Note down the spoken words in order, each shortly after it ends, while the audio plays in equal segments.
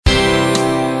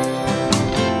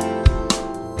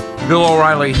Bill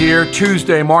O'Reilly here,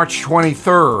 Tuesday, March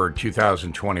 23rd,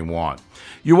 2021.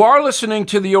 You are listening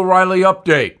to the O'Reilly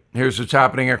Update. Here's what's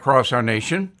happening across our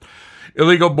nation.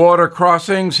 Illegal border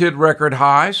crossings hit record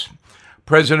highs.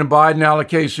 President Biden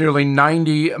allocates nearly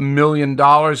 $90 million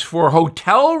for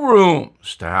hotel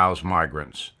rooms to house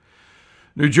migrants.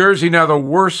 New Jersey now the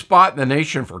worst spot in the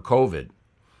nation for COVID.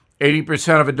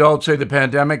 80% of adults say the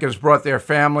pandemic has brought their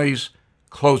families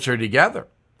closer together.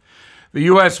 The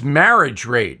U.S. marriage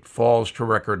rate falls to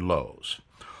record lows.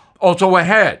 Also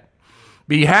ahead,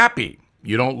 be happy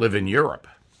you don't live in Europe.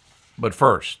 But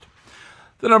first,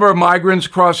 the number of migrants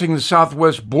crossing the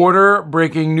southwest border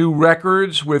breaking new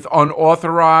records with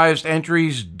unauthorized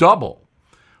entries double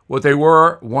what they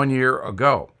were 1 year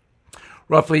ago.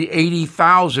 Roughly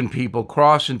 80,000 people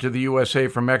crossed into the USA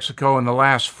from Mexico in the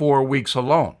last 4 weeks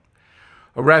alone.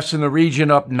 Arrests in the region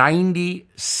up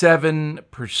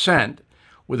 97%,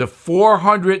 with a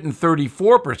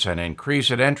 434% increase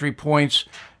at entry points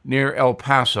near El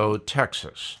Paso,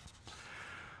 Texas.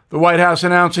 The White House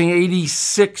announcing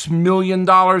 $86 million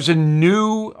in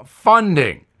new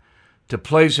funding to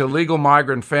place illegal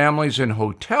migrant families in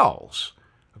hotels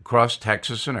across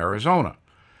Texas and Arizona.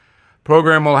 The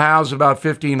program will house about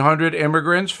 1,500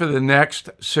 immigrants for the next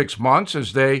 6 months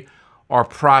as they are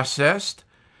processed.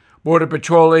 Border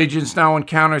Patrol agents now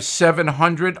encounter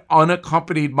 700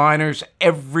 unaccompanied minors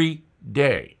every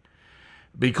day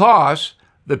because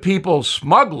the people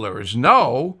smugglers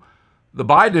know the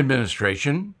Biden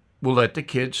administration will let the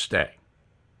kids stay.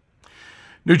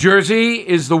 New Jersey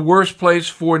is the worst place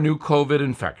for new COVID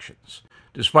infections.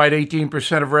 Despite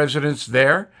 18% of residents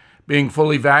there being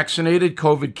fully vaccinated,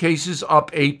 COVID cases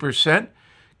up 8%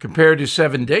 compared to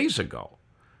 7 days ago.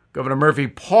 Governor Murphy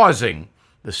pausing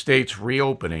the state's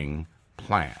reopening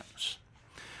plans.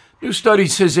 New study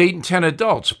says 8 in 10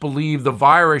 adults believe the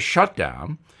virus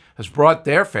shutdown has brought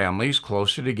their families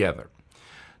closer together.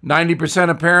 90%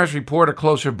 of parents report a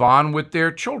closer bond with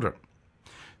their children.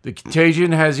 The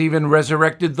contagion has even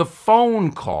resurrected the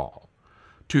phone call.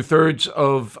 2/3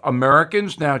 of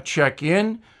Americans now check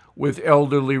in with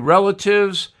elderly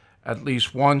relatives at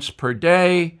least once per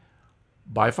day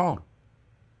by phone.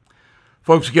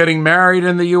 Folks getting married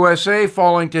in the USA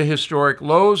falling to historic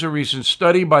lows. A recent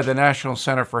study by the National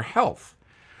Center for Health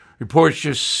reports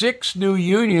just 6 new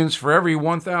unions for every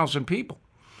 1,000 people,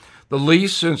 the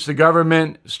least since the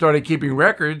government started keeping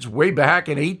records way back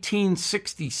in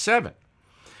 1867.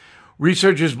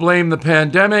 Researchers blame the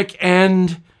pandemic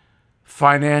and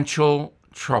financial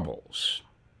troubles.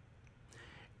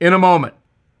 In a moment,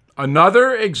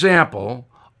 another example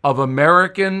of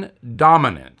American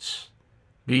dominance.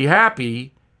 Be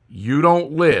happy you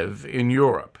don't live in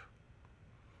Europe.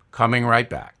 Coming right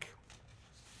back.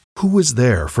 Who is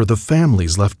there for the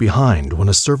families left behind when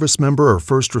a service member or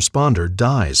first responder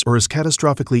dies or is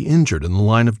catastrophically injured in the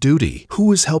line of duty?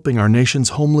 Who is helping our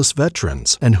nation's homeless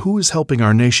veterans? And who is helping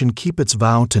our nation keep its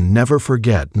vow to never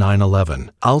forget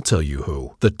 9/11? I'll tell you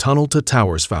who. The Tunnel to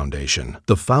Towers Foundation.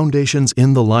 The foundation's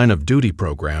In the Line of Duty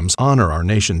programs honor our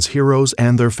nation's heroes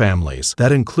and their families.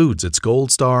 That includes its Gold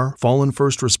Star, Fallen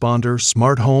First Responder,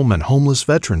 Smart Home, and Homeless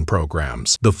Veteran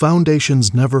programs. The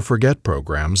foundation's Never Forget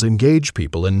programs engage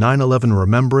people in 9/11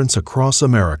 remembrance across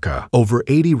America. Over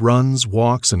 80 runs,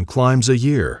 walks, and climbs a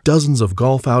year, dozens of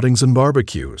golf outings and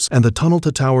barbecues, and the Tunnel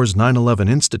to Towers 9/11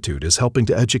 Institute is helping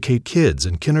to educate kids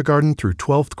in kindergarten through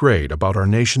 12th grade about our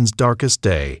nation's darkest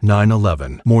day,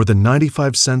 9/11. More than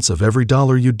 95 cents of every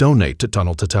dollar you donate to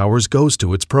Tunnel to Towers goes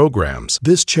to its programs.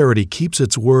 This charity keeps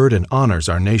its word and honors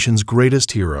our nation's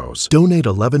greatest heroes. Donate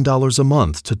 $11 a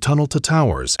month to Tunnel to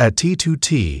Towers at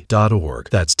T2T.org.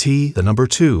 That's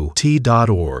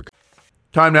T2T.org.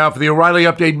 Time now for the O'Reilly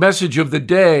Update message of the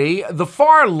day. The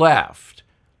far left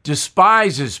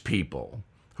despises people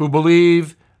who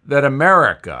believe that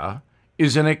America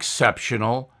is an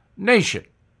exceptional nation.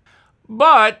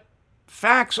 But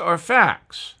facts are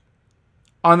facts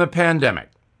on the pandemic.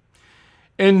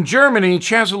 In Germany,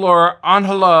 Chancellor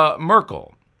Angela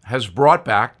Merkel has brought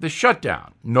back the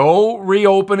shutdown. No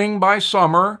reopening by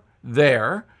summer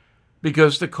there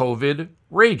because the COVID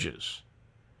rages.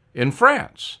 In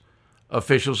France,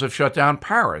 officials have shut down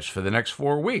Paris for the next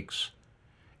 4 weeks.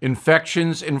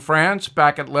 Infections in France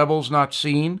back at levels not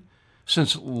seen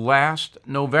since last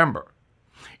November.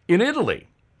 In Italy,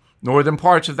 northern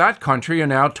parts of that country are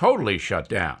now totally shut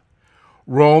down.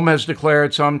 Rome has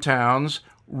declared some towns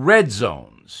red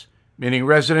zones, meaning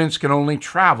residents can only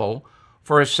travel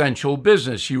for essential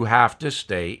business. You have to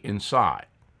stay inside.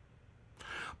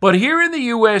 But here in the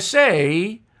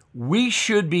USA, we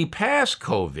should be past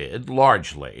COVID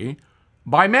largely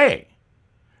by May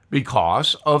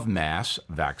because of mass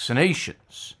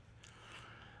vaccinations.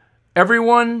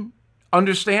 Everyone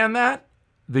understand that?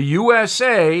 The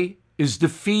USA is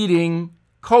defeating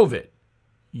COVID.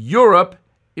 Europe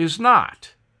is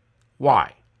not.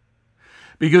 Why?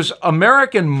 Because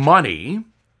American money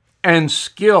and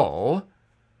skill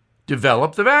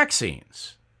developed the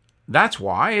vaccines. That's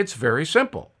why. It's very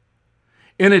simple.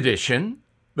 In addition,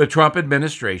 the Trump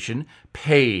administration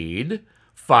paid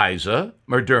Pfizer,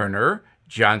 Moderna,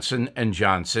 Johnson &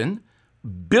 Johnson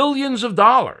billions of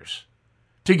dollars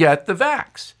to get the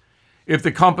vax. If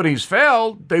the companies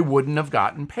failed, they wouldn't have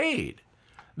gotten paid.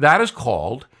 That is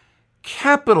called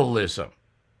capitalism.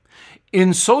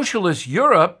 In socialist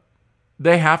Europe,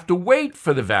 they have to wait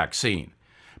for the vaccine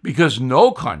because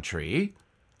no country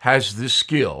has the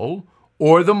skill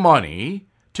or the money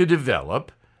to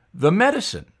develop the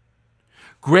medicine.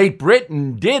 Great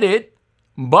Britain did it,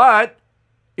 but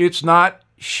it's not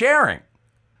sharing.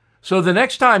 So the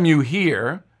next time you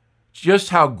hear just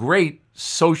how great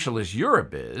socialist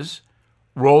Europe is,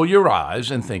 roll your eyes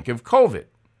and think of COVID.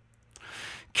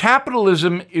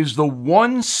 Capitalism is the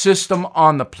one system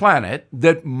on the planet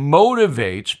that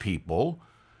motivates people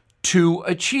to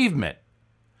achievement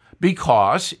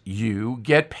because you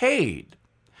get paid.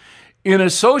 In a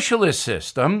socialist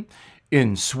system,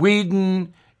 in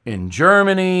Sweden, in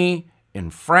Germany, in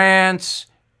France,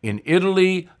 in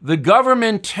Italy, the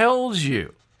government tells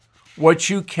you what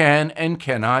you can and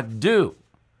cannot do.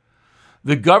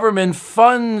 The government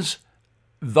funds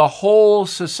the whole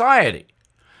society,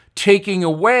 taking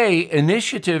away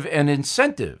initiative and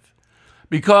incentive.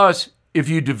 Because if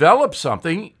you develop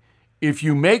something, if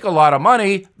you make a lot of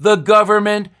money, the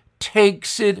government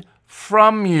takes it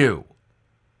from you.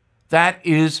 That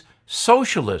is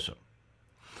socialism.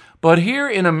 But here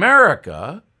in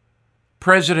America,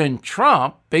 President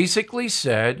Trump basically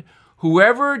said,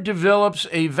 whoever develops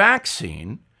a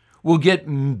vaccine will get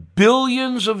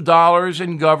billions of dollars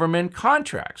in government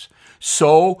contracts.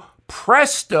 So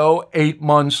presto, 8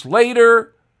 months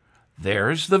later,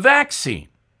 there's the vaccine.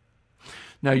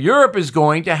 Now, Europe is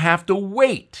going to have to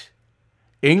wait.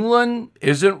 England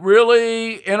isn't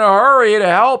really in a hurry to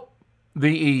help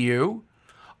the EU.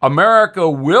 America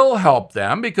will help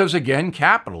them because, again,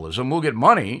 capitalism will get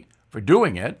money for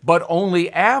doing it, but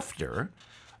only after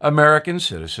American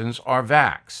citizens are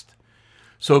vaxxed.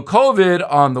 So COVID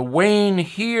on the wane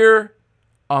here,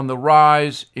 on the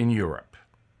rise in Europe.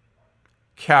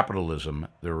 Capitalism,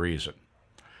 the reason.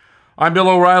 I'm Bill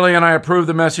O'Reilly, and I approve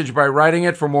the message by writing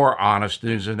it. For more honest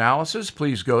news analysis,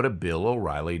 please go to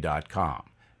BillO'Reilly.com.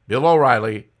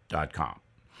 BillO'Reilly.com.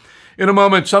 In a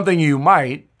moment, something you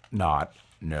might not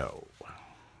know.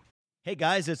 Hey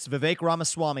guys, it's Vivek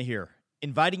Ramaswamy here,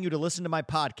 inviting you to listen to my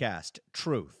podcast,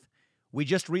 Truth. We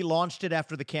just relaunched it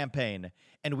after the campaign,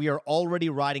 and we are already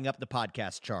riding up the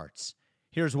podcast charts.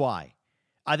 Here's why.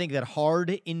 I think that hard,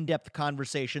 in-depth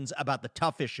conversations about the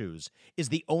tough issues is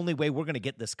the only way we're going to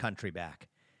get this country back.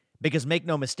 Because make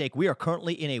no mistake, we are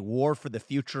currently in a war for the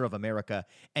future of America,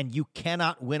 and you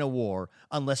cannot win a war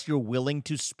unless you're willing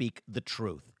to speak the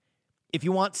truth. If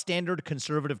you want standard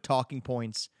conservative talking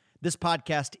points, this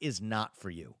podcast is not for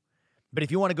you. But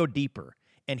if you want to go deeper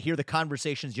and hear the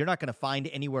conversations you're not going to find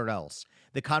anywhere else,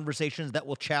 the conversations that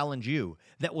will challenge you,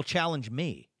 that will challenge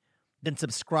me, then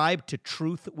subscribe to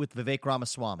Truth with Vivek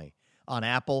Ramaswamy on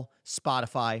Apple,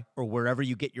 Spotify, or wherever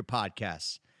you get your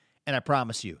podcasts. And I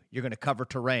promise you, you're going to cover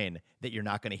terrain that you're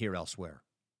not going to hear elsewhere.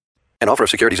 An offer of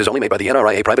securities is only made by the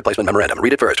NRIA Private Placement Memorandum.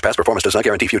 Read it first. Past performance does not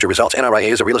guarantee future results. NRIA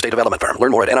is a real estate development firm.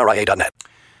 Learn more at NRIA.net.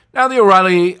 Now, the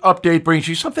O'Reilly Update brings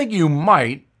you something you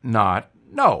might not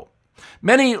know.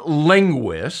 Many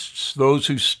linguists, those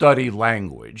who study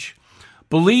language,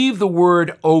 believe the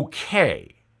word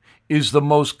okay is the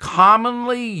most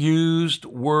commonly used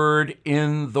word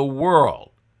in the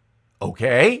world.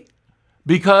 Okay?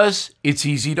 Because it's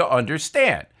easy to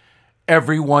understand.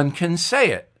 Everyone can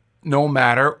say it, no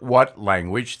matter what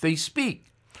language they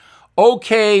speak.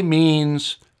 Okay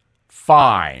means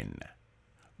fine,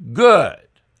 good,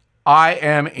 I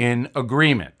am in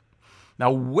agreement.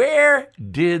 Now, where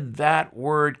did that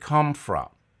word come from?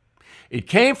 It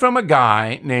came from a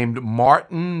guy named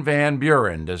Martin Van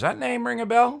Buren. Does that name ring a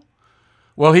bell?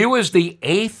 Well, he was the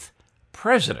 8th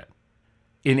president.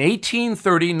 In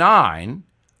 1839,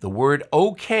 the word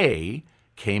okay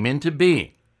came into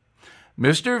being.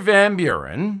 Mr. Van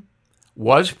Buren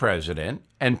was president,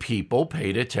 and people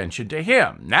paid attention to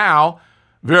him. Now,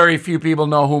 very few people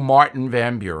know who Martin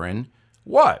Van Buren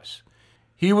was.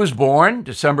 He was born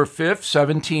December 5th,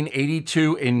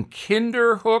 1782 in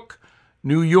Kinderhook,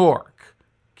 New York.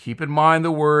 Keep in mind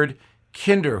the word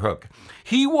Kinderhook.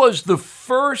 He was the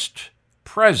first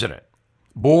president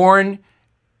born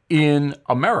in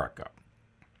America.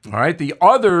 All right, the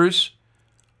others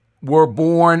were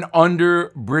born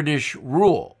under British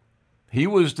rule. He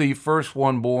was the first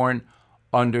one born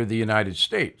under the United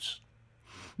States.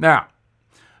 Now,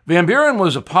 Van Buren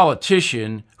was a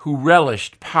politician who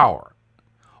relished power.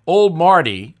 Old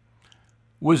Marty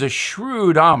was a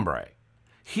shrewd hombre.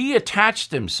 He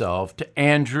attached himself to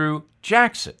Andrew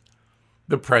Jackson,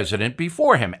 the president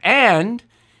before him, and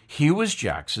he was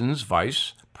Jackson's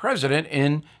vice president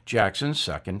in Jackson's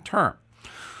second term.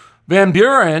 Van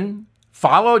Buren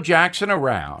followed Jackson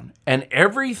around, and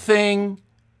everything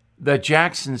that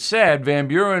Jackson said, Van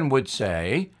Buren would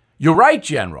say, "You're right,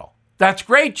 General. That's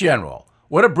great, General.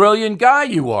 What a brilliant guy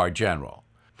you are, General."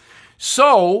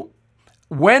 So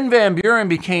when Van Buren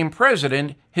became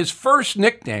president, his first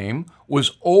nickname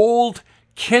was Old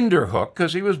Kinderhook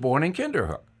because he was born in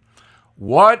Kinderhook.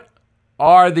 What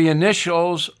are the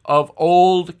initials of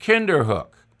Old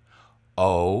Kinderhook?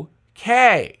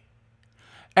 OK.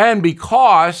 And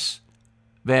because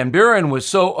Van Buren was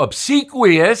so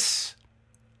obsequious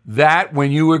that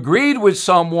when you agreed with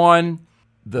someone,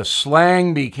 the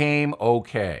slang became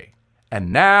okay.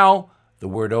 And now the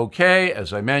word okay,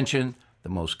 as I mentioned, the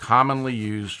most commonly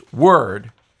used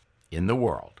word in the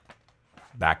world.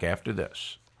 Back after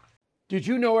this. Did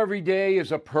you know every day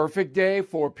is a perfect day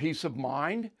for peace of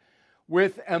mind?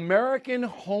 With American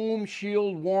Home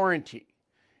Shield Warranty,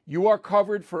 you are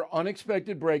covered for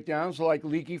unexpected breakdowns like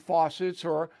leaky faucets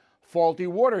or faulty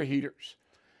water heaters.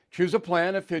 Choose a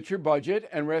plan that fits your budget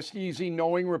and rest easy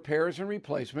knowing repairs and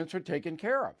replacements are taken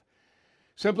care of.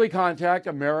 Simply contact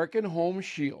American Home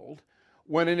Shield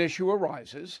when an issue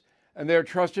arises, and their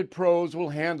trusted pros will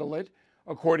handle it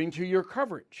according to your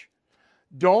coverage.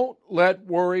 Don't let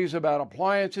worries about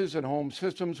appliances and home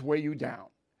systems weigh you down.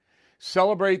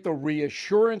 Celebrate the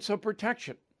reassurance of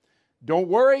protection. Don't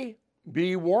worry,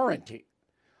 be warranty.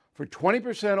 For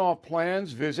 20% off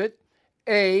plans, visit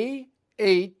ahs.com/bill.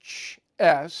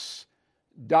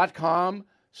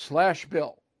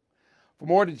 For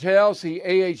more details, see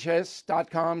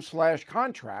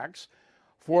ahs.com/contracts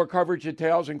for coverage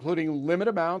details, including limit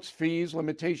amounts, fees,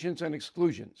 limitations, and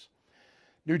exclusions.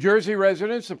 New Jersey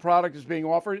residents, the product is being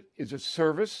offered is a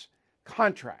service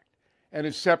contract and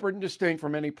is separate and distinct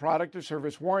from any product or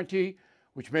service warranty,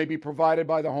 which may be provided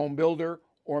by the home builder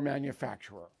or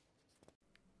manufacturer.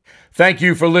 Thank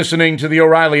you for listening to the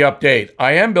O'Reilly Update.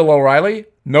 I am Bill O'Reilly.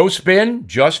 No spin,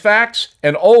 just facts,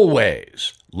 and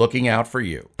always looking out for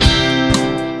you.